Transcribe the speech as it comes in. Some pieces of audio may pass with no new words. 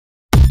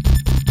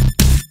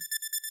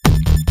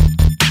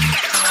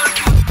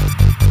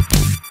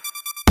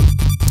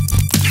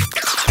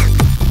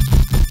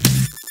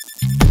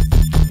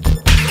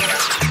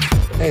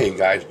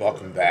guys,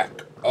 welcome back.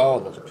 Oh,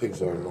 those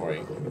pigs are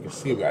annoying. You can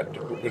see we got a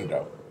different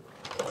window.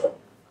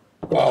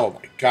 Oh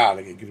my god,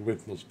 I can get away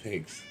from those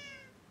pigs.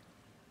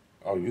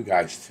 Oh, you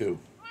guys too.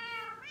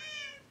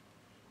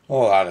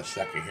 Hold on a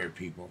second here,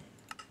 people.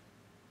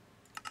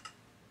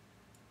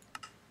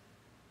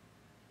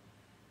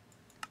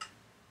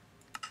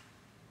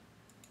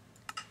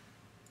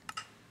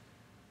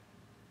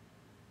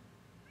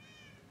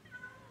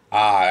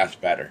 Ah, that's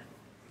better.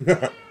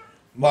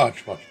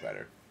 Much, much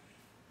better.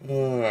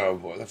 Oh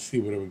boy, let's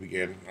see where we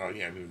begin. Oh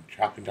yeah, we've been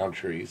chopping down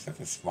trees. That's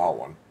a small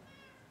one.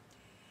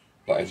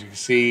 But as you can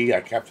see,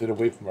 I kept it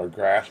away from our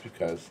grass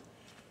because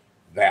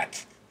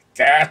that,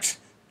 that,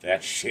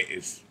 that shit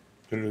is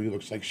literally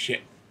looks like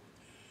shit.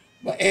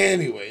 But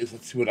anyways,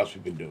 let's see what else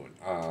we've been doing.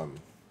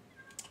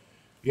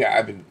 Yeah,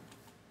 I've been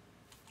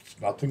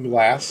smelting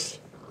glass,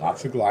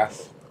 lots of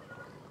glass.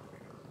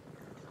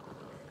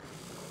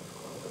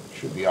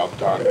 Should be all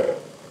done.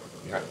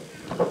 Yeah.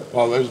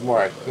 Well, there's more.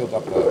 I filled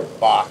up a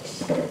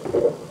box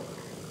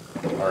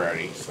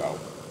already, so.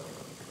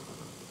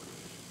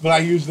 But I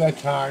used that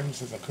time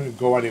since I couldn't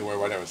go anywhere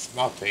when I was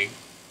smelting.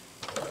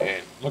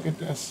 And look at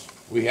this.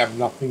 We have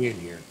nothing in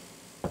here.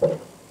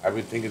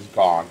 Everything is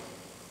gone.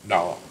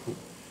 No.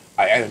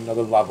 I added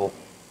another level.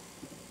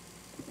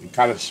 And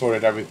kind of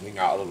sorted everything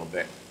out a little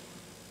bit.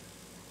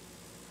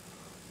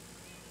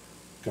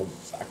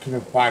 Because I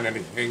couldn't find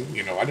anything.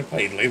 You know, I didn't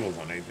put any labels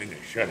on anything. I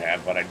should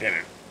have, but I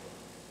didn't.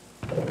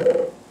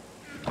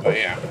 But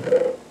yeah.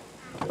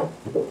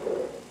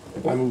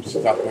 I moved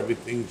stuff,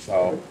 everything,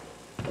 so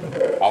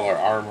all our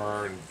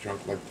armor and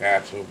junk like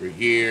that's over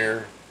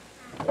here.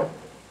 All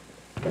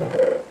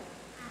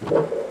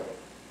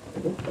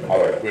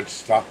our good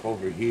stuff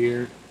over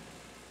here.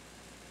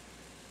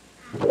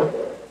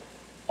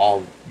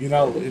 All, you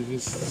know, it's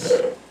just,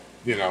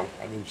 you know,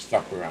 I moved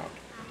stuff around.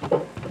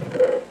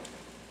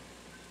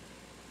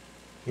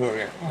 Oh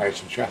yeah, I have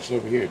some chests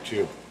over here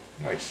too.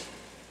 Nice.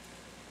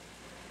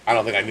 I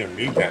don't think I didn't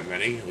need that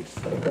many. At least,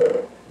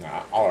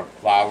 nah, all our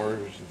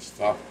flowers and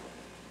stuff.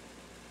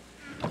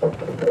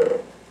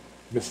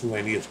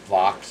 Miscellaneous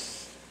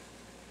blocks.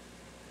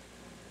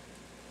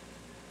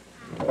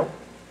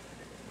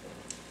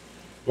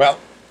 Well,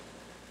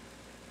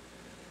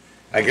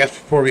 I guess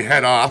before we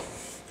head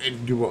off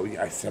and do what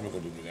I said we're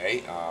going to do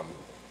today,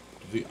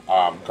 the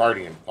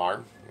Guardian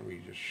Farm. Let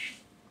me just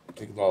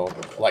take a little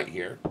flight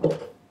here.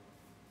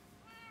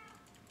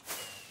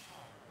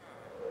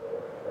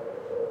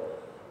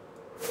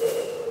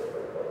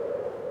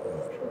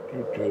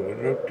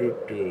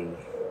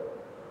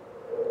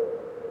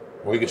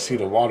 Well, you can see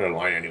the water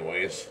line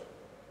anyways.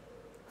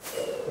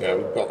 Yeah,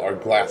 we built our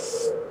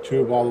glass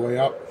tube all the way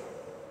up.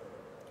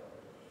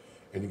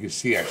 And you can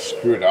see I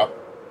screwed up.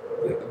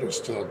 There's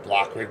still a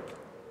block right.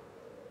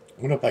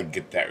 I wonder if I can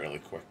get that really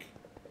quick.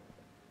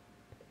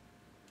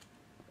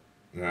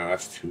 No,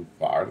 that's too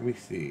far. Let me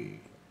see.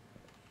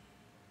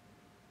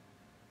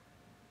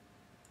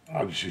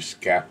 I'll just use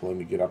scaffolding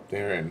to get up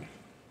there and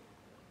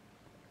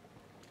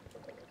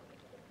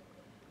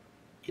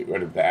get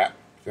rid of that.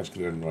 That's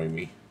going to annoy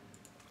me.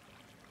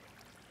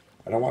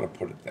 I don't want to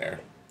put it there.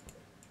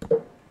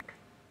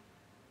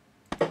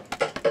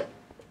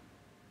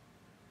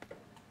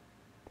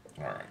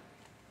 Alright.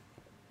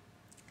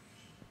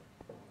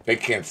 They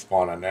can't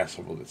spawn on that,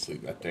 so we'll just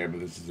leave that there, but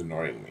this is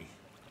annoying me.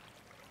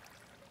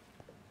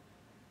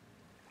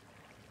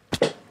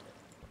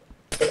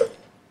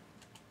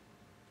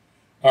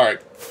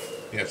 Alright.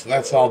 Yeah, so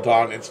that's all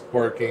done. It's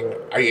working.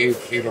 I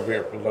came over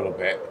here for a little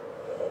bit.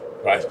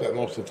 But I spent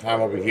most of the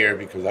time over here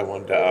because I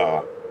wanted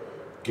to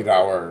get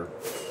our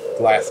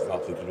glass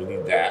melted because we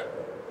need that.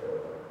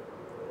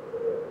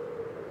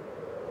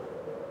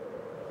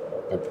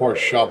 My poor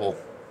shovel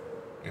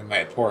and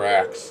my poor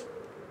axe.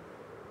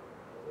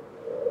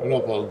 I don't know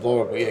if it'll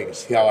lower, but yeah, you can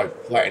see how I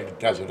flattened the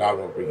desert out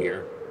over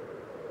here.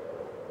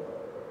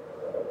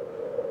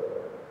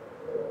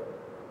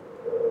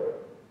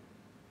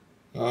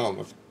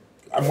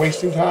 I'm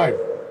wasting time.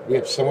 We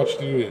have so much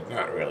to do.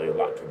 Not really a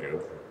lot to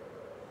do.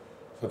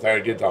 Since I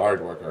already did the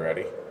hard work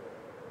already.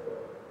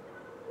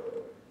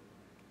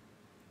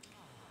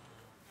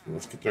 So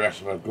let's get the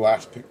rest of our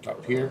glass picked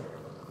up here.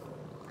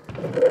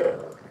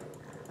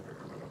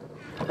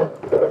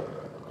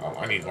 Oh,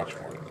 I need much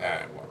more than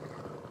that. What,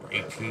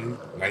 18,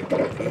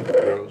 19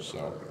 rows,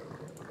 so.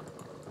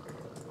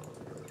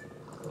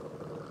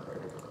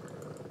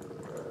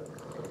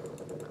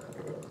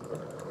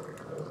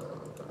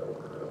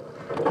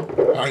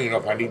 I don't even know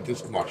if I need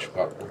this much,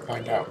 but we'll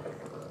find out.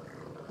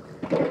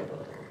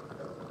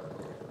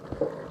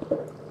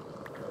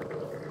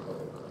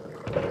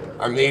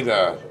 I made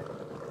a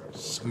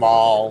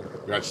small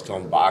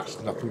redstone box,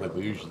 nothing like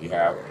we usually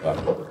have, but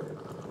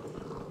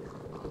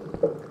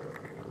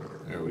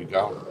there we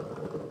go.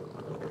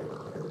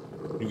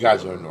 You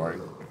guys are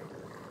annoying.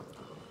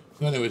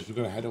 So anyways, we're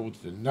going to head over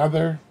to the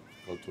nether,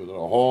 go through a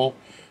little hole.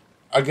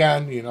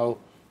 Again, you know,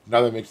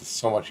 nether makes it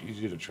so much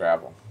easier to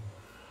travel.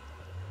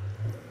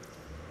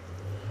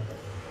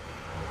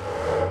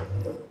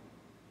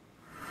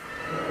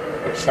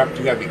 Except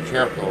you gotta be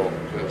careful,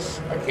 because because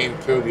I came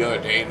through the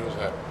other day and there was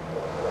a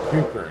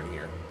creeper in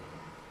here.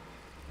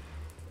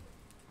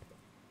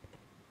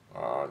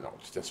 No,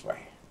 it's this way.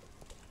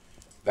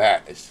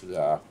 That is to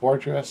the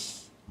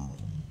fortress.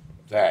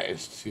 That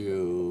is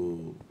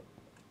to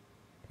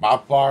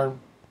Mob Farm.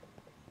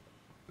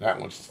 That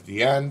one's to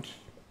the end.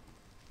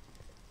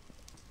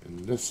 And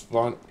this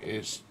one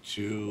is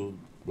to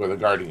where the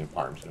Guardian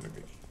Farm's going to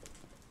be.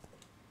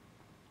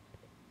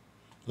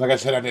 Like I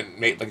said, I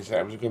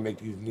was going to make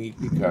these neat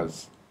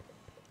because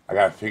I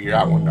got to figure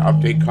out when the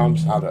update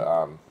comes how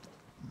to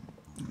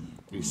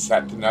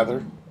reset the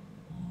nether.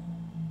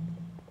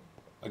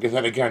 Like I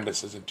said, again,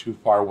 this isn't too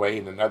far away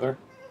in the nether.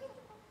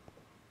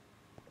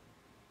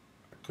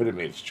 I could have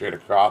made it straight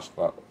across,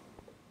 but...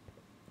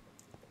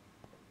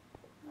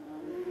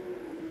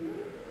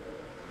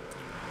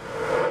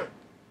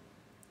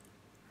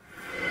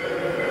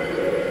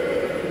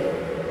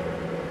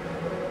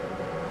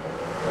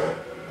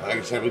 Like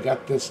I said, we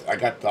got this. I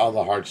got all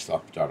the hard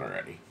stuff done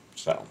already.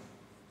 So,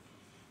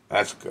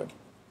 that's good.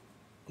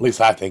 At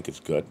least I think it's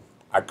good.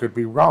 I could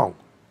be wrong.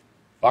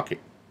 Fuck it.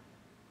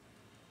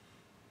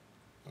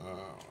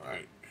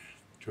 Alright.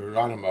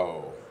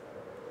 Geronimo.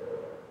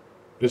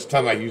 This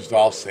time I used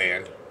all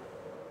sand.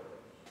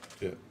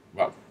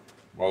 Well,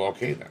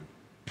 okay then.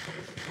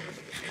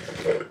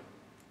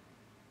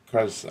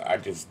 Because I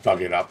just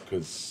dug it up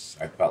because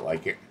I felt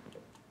like it.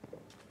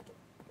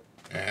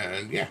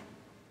 And yeah.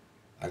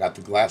 I got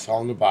the glass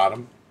all in the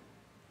bottom.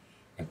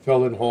 I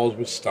filled in holes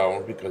with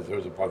stone because there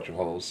was a bunch of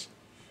holes.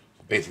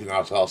 So basically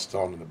now it's all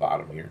stone in the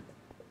bottom here.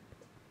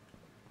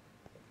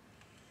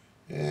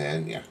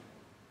 And yeah.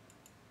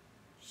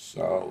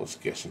 So let's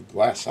get some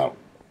glass out.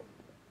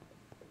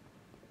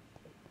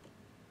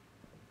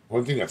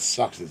 One thing that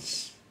sucks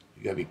is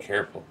you gotta be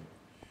careful.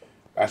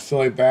 That's the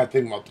only bad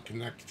thing about the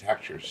connected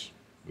textures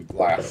with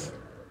glass.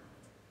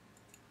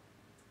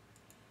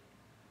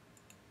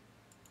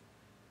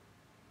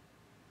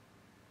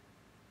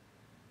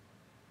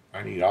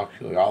 I need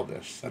actually all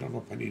this. I don't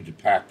know if I need the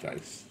packed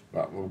ice,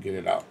 but we'll get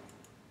it out.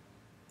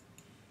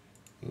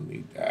 We'll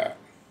need that.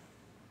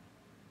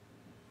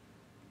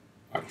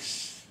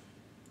 Ice.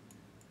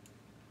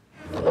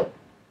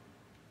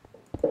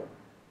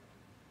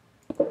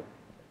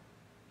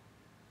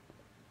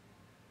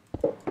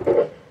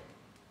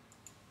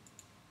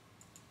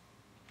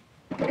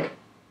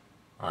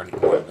 I need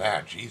more of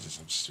that. Jesus,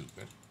 I'm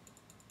stupid.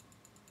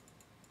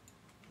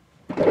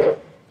 And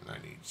I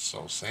need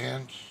soul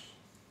sand.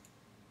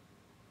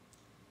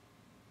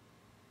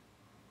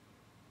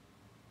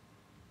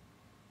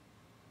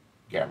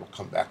 Yeah, we'll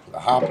come back with the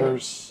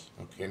hoppers.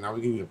 Okay, now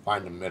we need to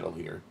find the middle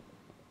here.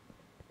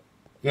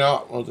 You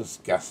know, we'll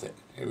just guess it.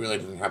 It really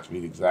doesn't have to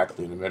be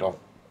exactly in the middle.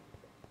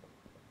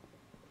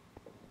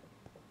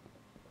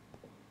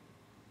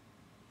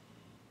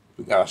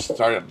 We gotta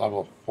start at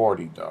level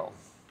 40 though.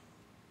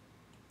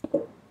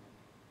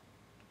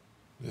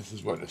 This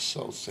is where the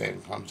soul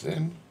sand comes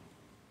in.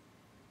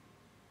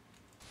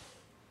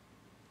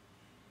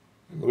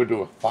 And we're gonna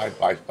do a 5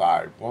 by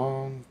 5.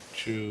 1,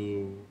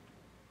 2,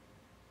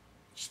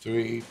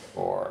 3,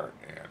 4,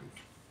 and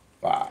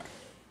 5.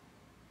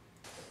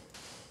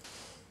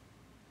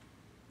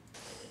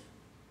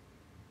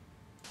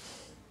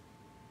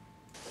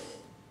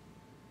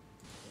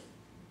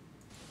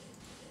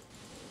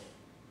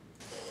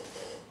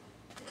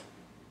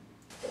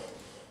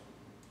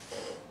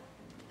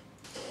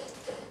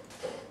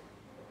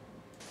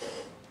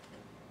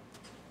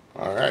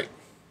 All right.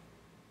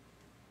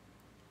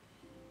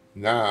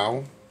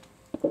 Now,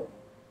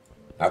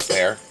 up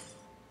there.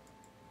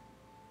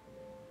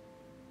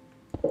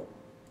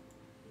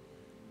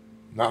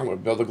 Now I'm going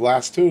to build a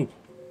glass tube.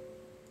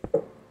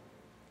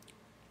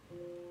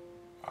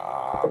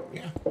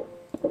 Yeah.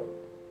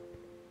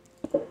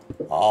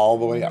 All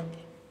the way up.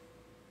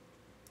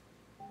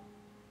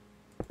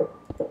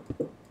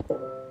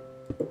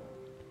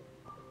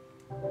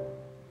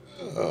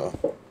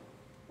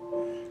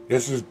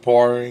 This is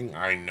boring,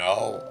 I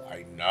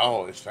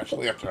know,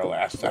 especially after our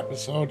last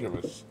episode. It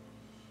was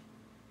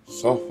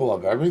so full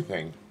of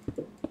everything.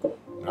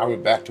 Now we're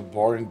back to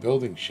boring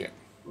building shit.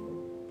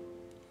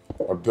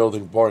 Or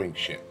building boring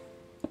shit.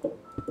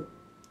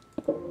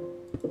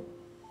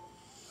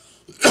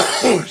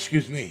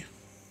 Excuse me.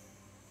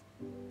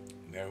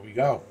 There we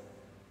go.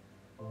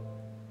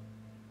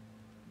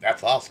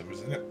 That's awesome,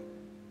 isn't it?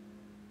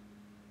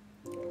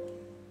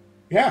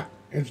 Yeah,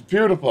 it's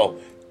beautiful.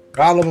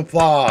 Round of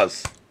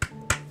applause.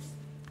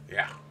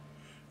 Yeah.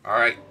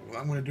 Alright, what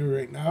I'm going to do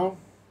right now...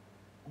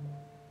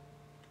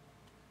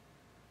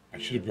 I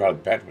should have brought a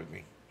bed with me.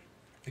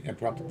 I think I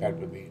brought the bed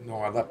with me. No,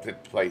 I left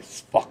it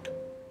place. Fuck.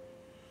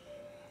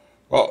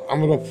 Well, I'm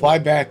going to fly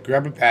back,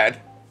 grab a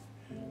bed,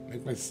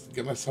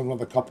 get myself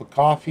another cup of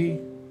coffee,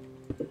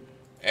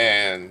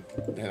 and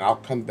then I'll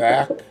come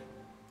back,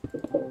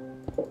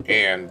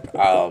 and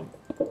I'll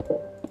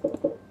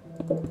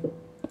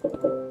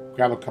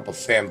grab a couple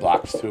sand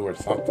blocks too or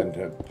something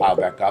to pile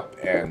back up,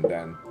 and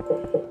then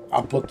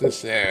I'll put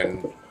this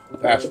in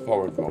fast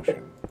forward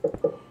motion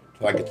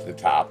till I get to the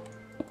top.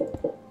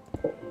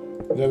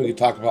 Then we can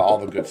talk about all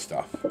the good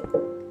stuff.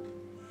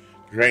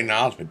 Right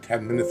now, it's been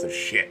 10 minutes of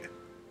shit.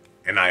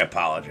 And I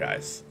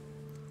apologize.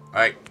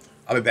 Alright,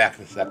 I'll be back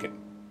in a second.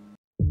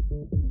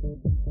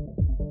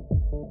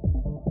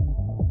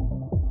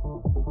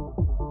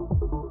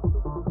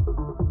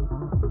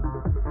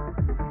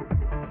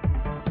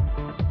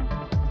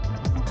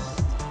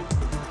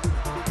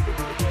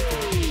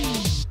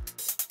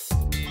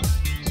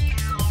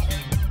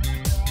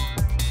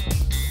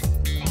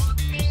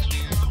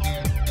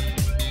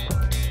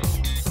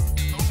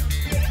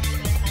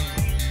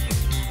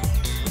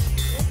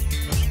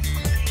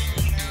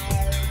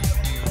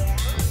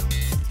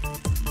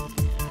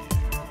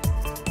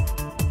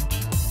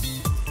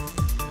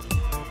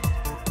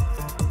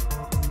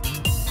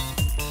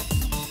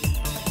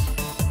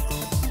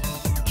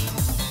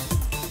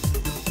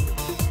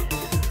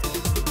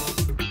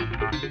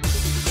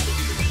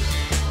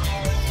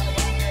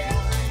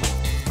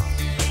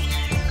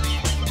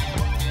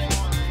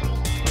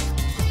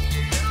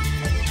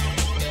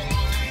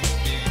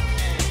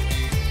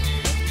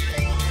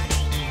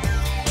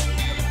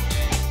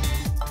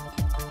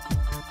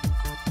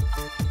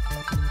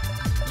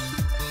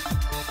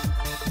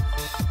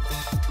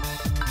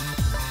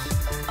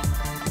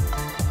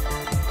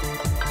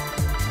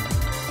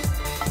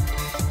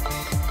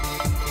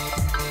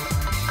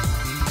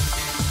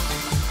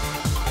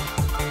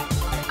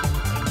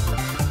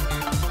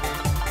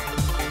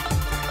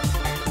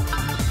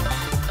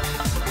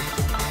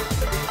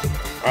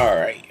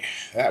 Alright,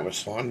 that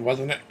was fun,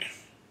 wasn't it?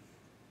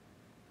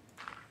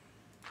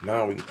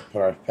 Now we get to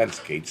put our fence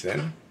gates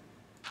in.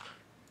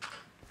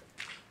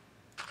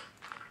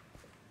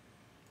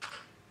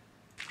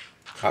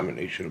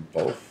 Combination of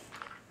both.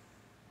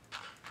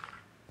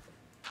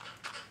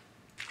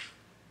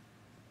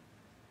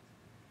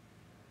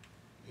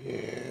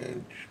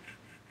 And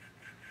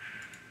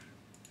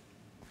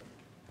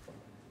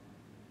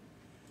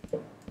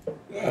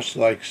just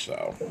like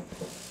so.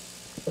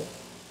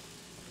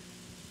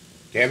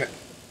 Damn it.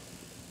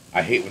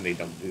 I hate when they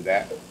don't do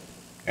that.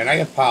 And I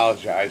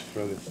apologize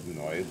for this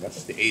noise.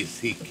 That's the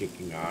AC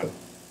kicking on.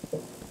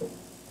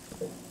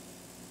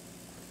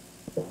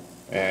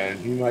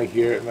 And you might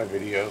hear it in my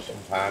videos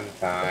from time to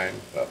time,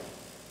 but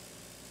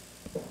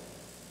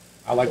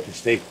I like to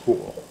stay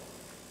cool.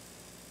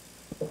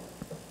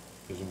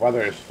 Because the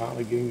weather is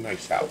finally getting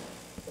nice out.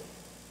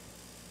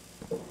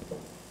 Now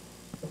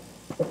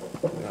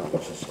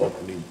let's just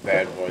open these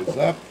bad boys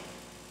up.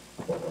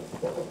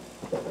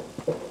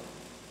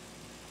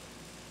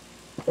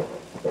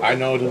 I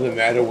know it doesn't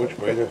matter which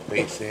way they're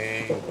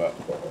facing, but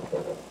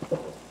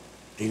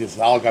they just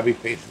all gotta be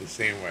facing the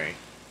same way.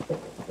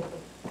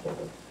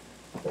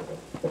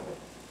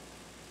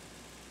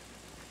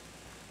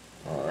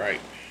 Alright.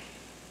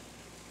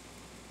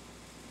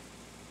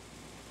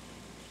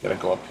 Gotta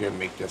go up here and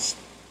make this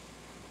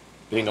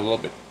thing a little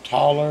bit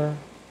taller.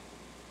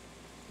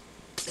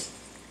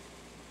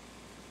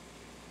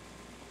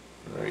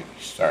 Alright,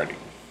 starting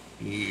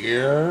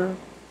here.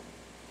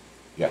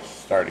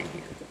 Yes, starting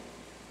here.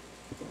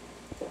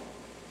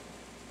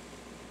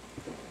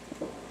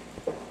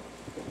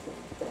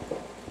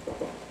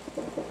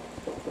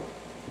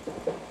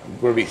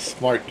 I'm going to be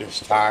smart this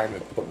time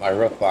and put my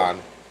roof on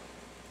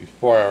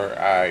before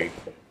I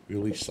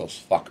release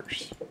those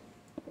fuckers.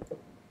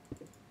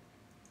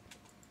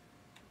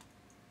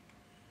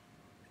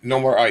 No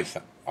more ice.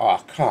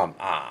 Oh, come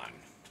on.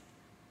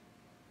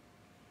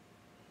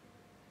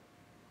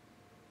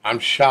 I'm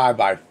shy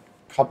by a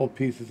couple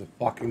pieces of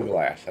fucking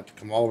glass. I have to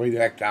come all the way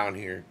back down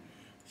here.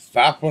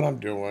 Stop what I'm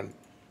doing.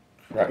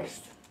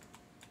 Christ.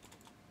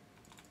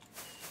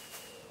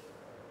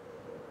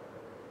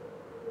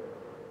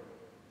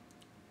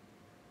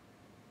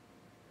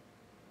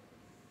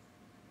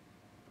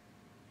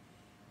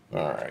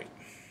 Alright.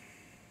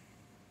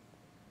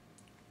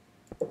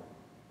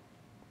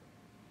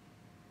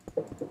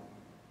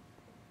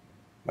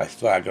 I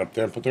still have to get up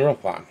there and put the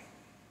roof on.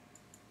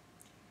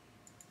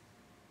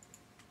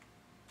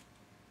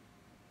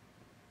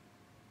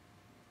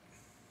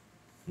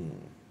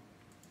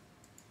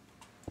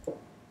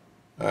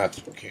 That's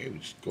okay. We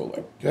just go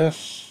like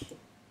this.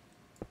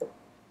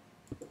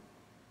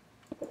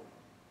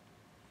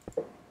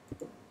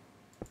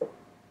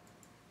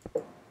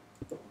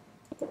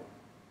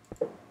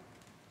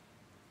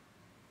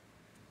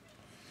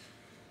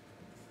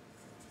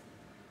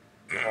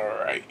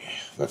 Alright,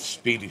 let's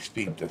speed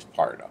this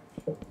part up.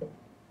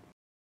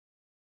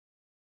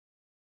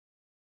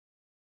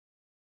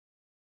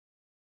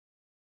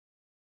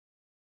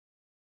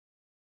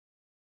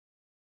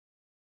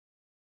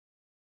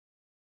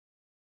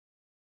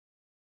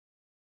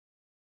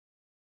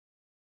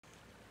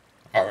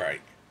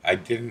 Alright,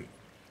 I'm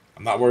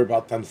not worried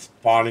about them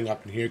spawning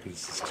up in here because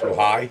it's too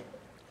high.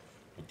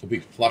 But they'll be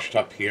flushed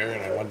up here,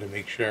 and I wanted to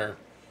make sure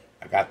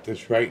I got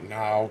this right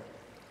now.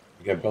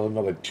 I gotta build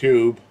another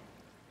tube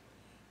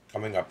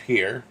coming up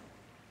here.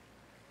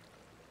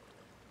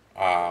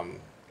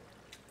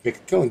 Make a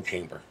killing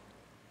chamber.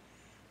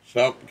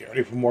 So, get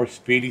ready for more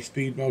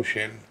speed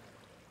motion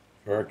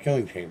for a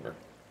killing chamber.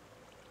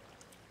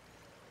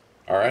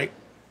 Alright.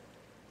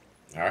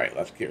 Alright,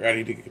 let's get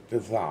ready to get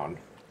this on.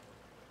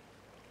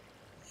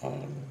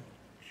 1,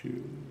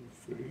 2,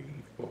 3,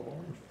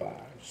 4, 5,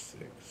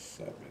 6,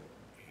 7, 8.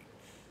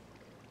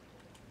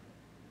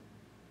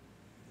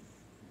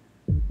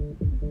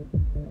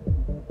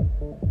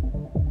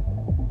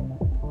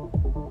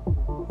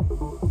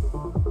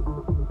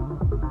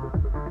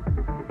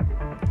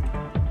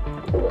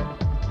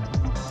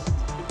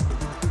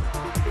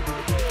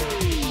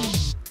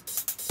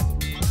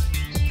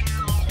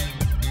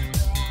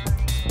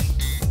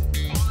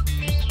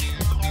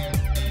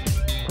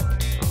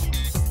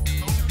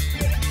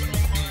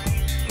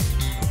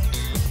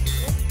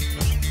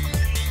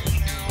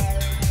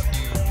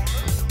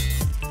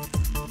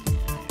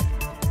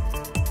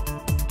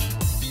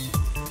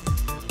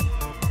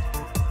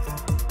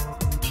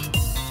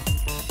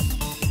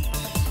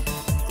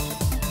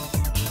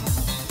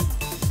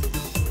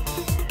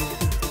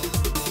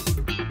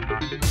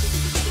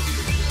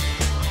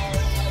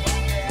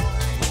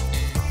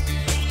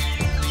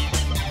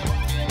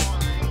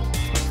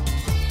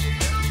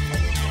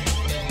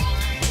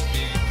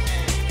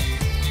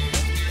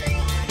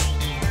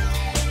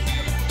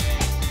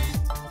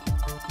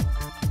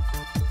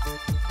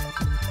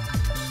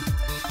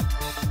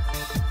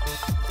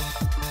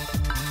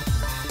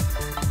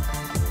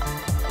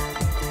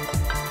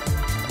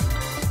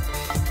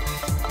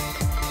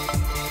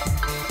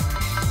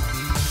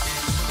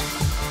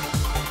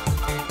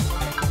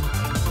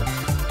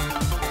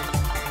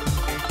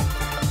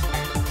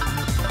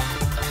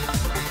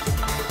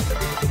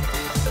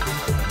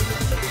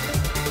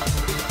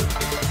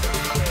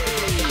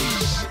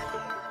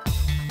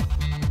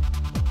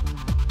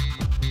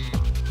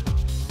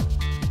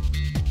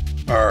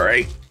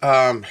 Alright,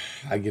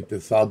 I get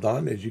this all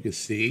done. As you can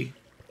see,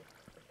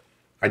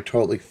 I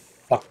totally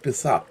fucked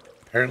this up.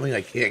 Apparently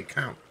I can't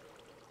count.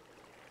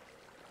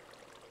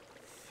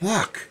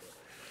 Fuck.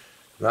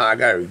 Now I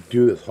gotta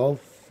redo this whole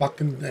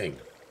fucking thing.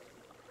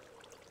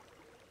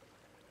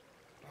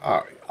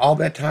 Alright, all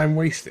that time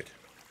wasted.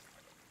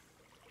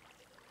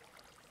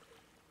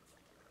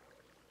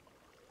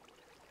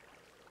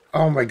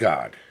 Oh my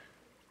god.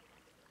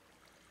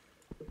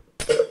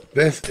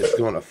 This is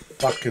gonna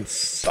fucking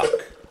suck.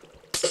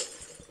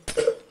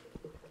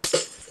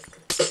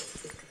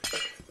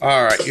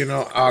 Alright, you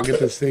know, I'll get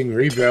this thing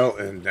rebuilt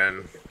and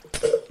then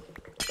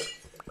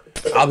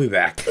I'll be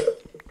back.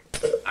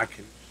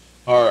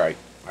 Alright,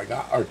 I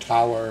got our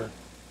tower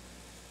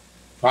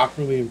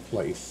properly in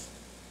place.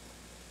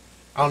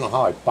 I don't know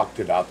how I fucked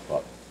it up,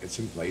 but it's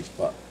in place.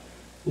 But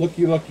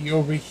looky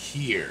over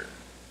here.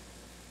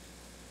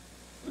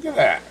 Look at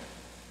that.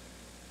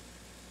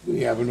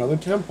 We have another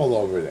temple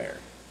over there.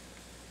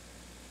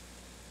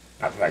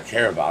 Not that I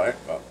care about it,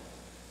 but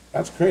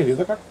that's crazy.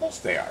 Look how close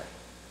they are.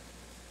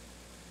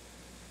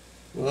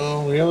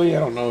 Well, really? I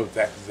don't know if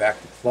that's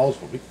exactly close,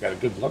 but we got a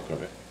good look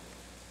of it.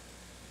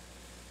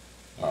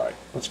 Alright,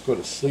 let's go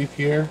to sleep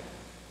here.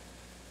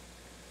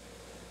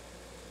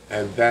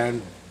 And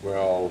then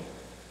we'll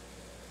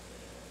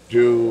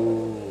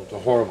do the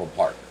horrible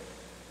part.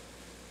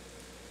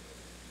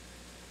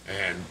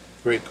 And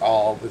break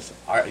all this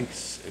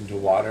ice into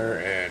water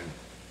and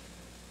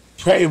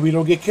pray we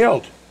don't get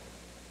killed.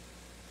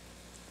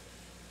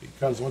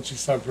 Because once you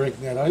start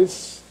breaking that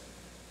ice,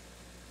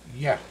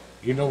 yeah,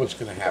 you know what's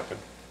going to happen.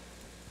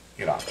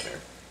 Get out there.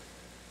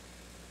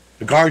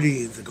 The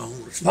Guardians are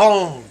going to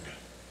spawn.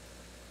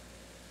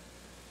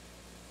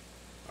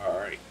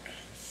 Alright,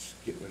 let's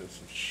get rid of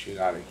some shit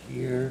out of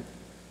here.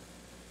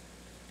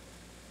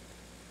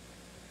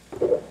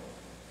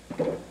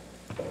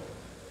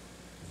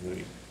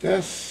 Need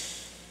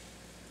this.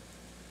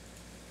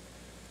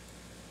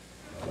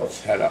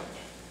 Let's head up.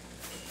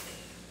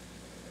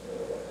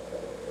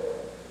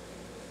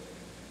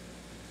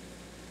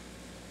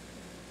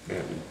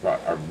 And we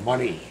brought our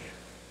money.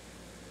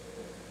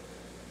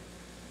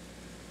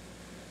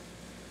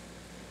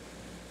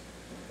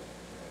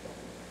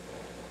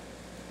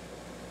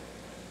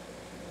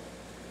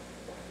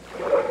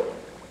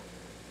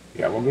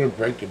 Yeah, we're going to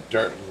break the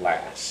dirt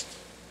last.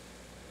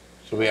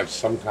 So we have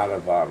some kind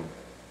of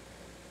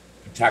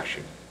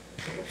protection.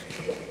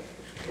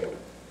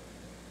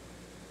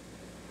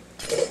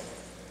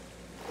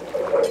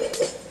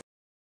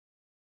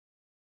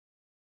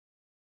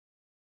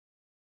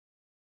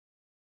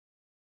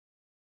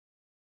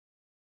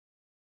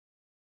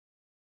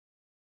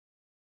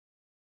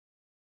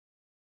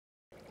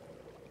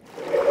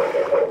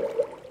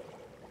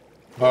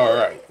 All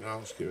right, now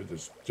let's get rid of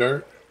this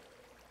dirt.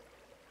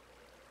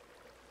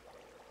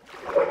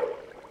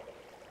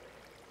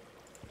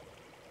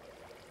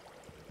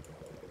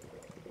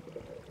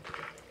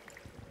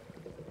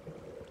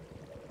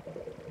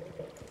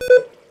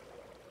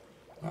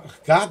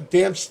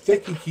 Goddamn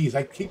sticky keys.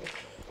 I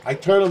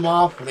turn them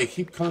off and they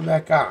keep coming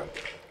back on.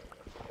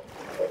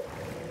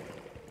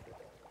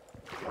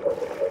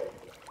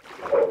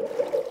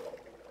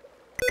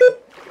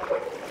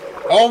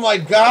 Oh my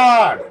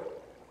god!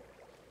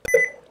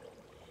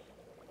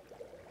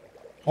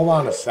 Hold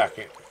on a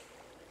second.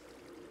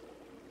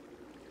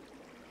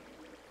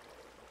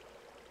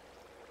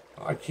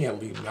 I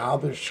can't leave now.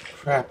 There's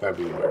crap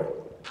everywhere.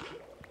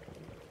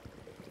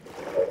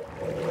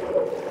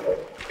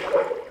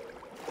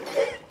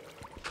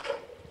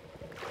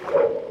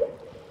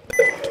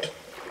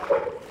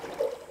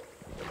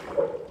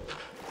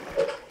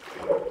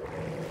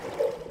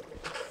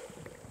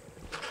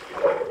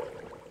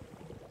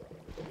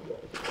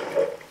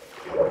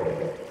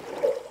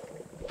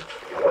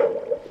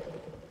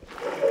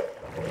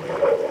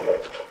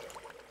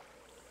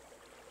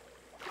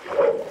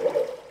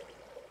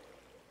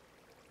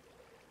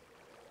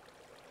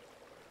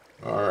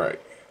 Alright.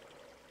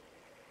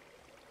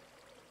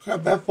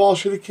 Crap, that fall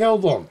should have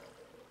killed him.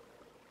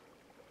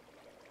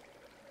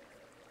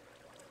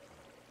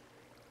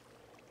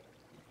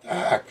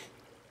 Heck.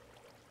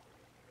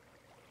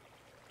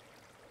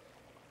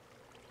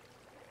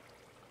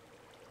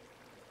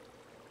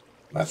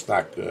 That's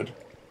not good.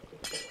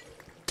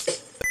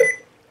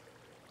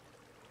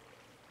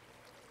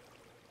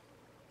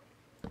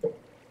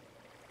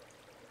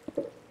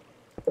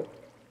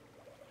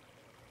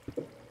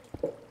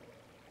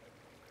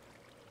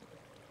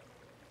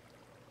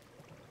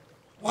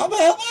 How the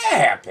hell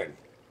that happened?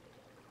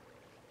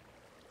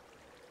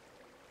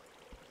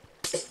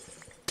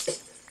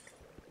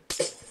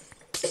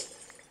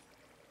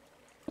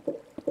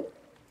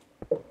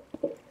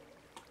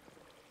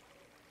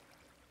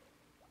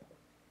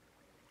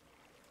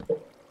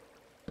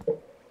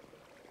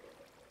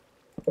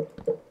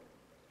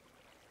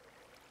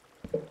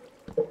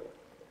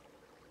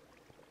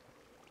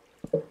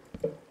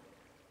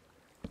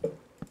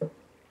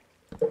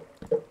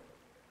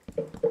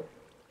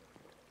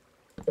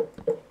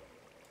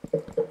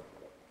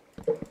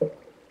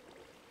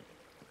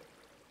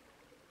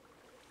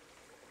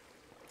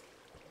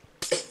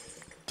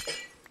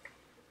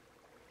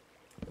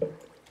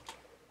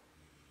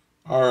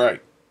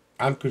 Alright.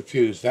 I'm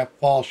confused. That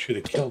fall should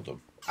have killed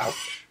him.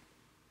 Ouch.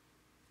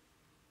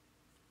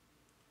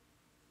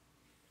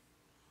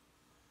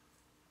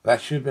 That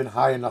should have been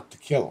high enough to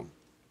kill him.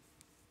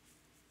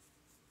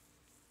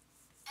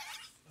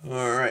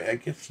 Alright, I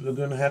guess we're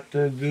going to have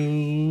to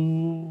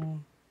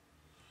do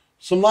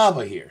some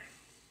lava here.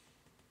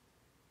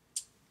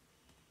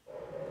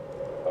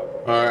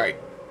 Alright.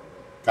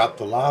 Got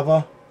the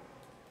lava.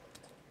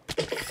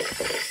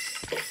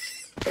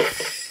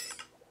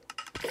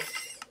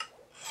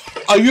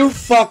 Are you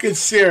fucking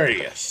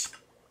serious?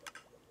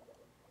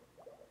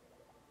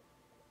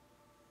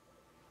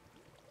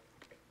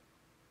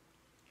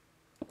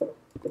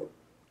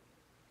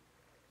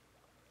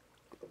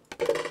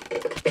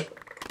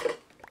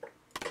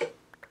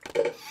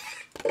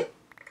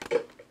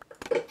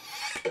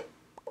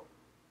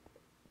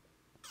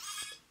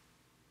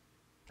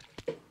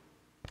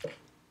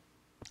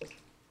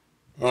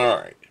 All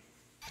right.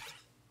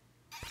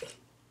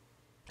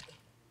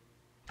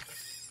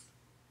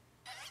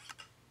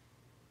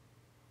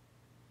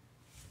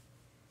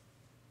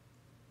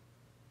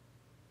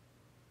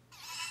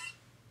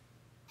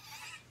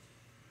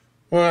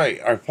 All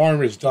right, our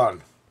farm is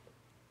done.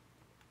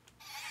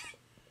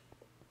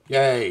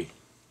 Yay.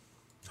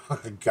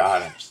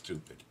 God, I'm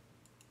stupid.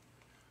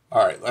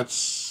 All right,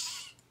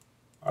 let's...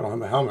 I don't have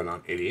my helmet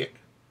on, idiot.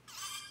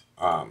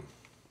 All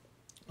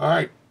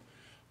right.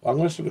 Well,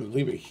 I'm just going to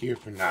leave it here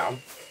for now.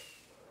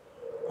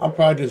 I'll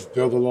probably just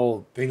build a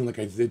little thing like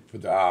I did for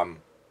the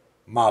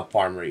mob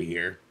farm right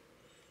here.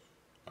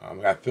 I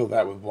got to fill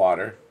that with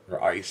water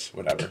or ice,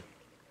 whatever.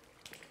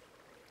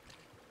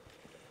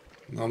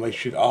 Now they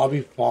should all be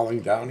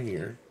falling down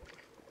here.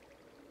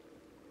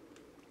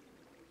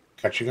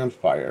 Catching on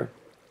fire.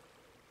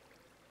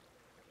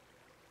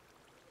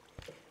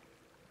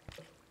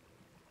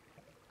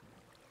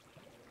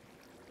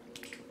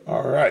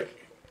 Alright.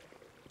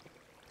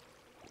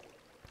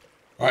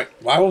 Alright,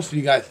 well, I will see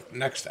you guys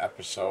next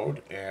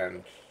episode,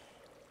 and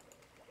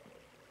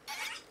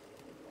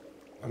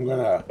I'm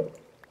gonna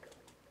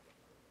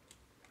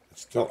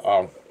still,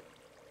 oh,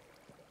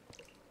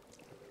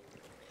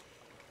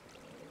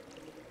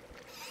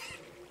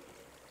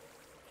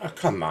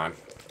 come on.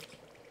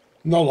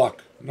 No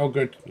luck. No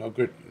good. No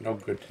good. No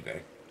good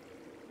today.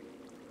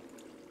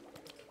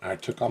 I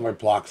took all my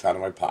blocks out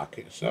of my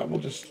pocket, so we'll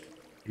just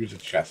use a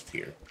chest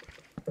here.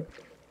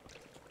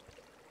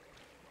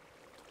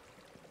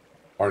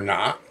 Or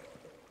not.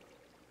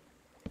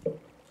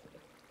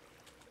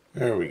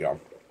 There we go.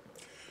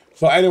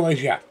 So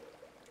anyways, yeah.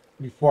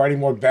 Before any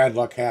more bad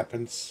luck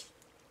happens,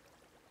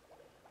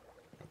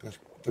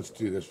 let's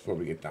do this before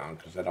we get down,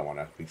 because I don't want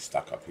to be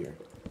stuck up here.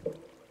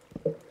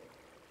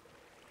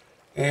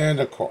 And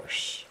of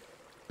course,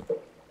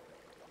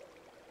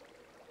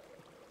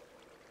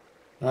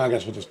 I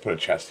guess we'll just put a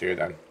chest here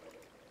then.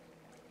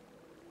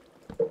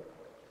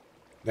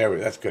 There we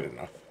go. That's good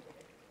enough.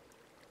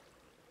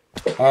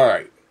 All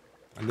right.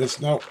 On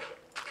this note,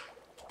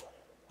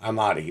 I'm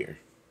out of here.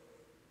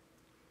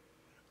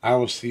 I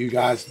will see you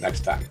guys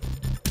next time.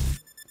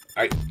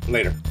 All right.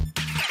 Later.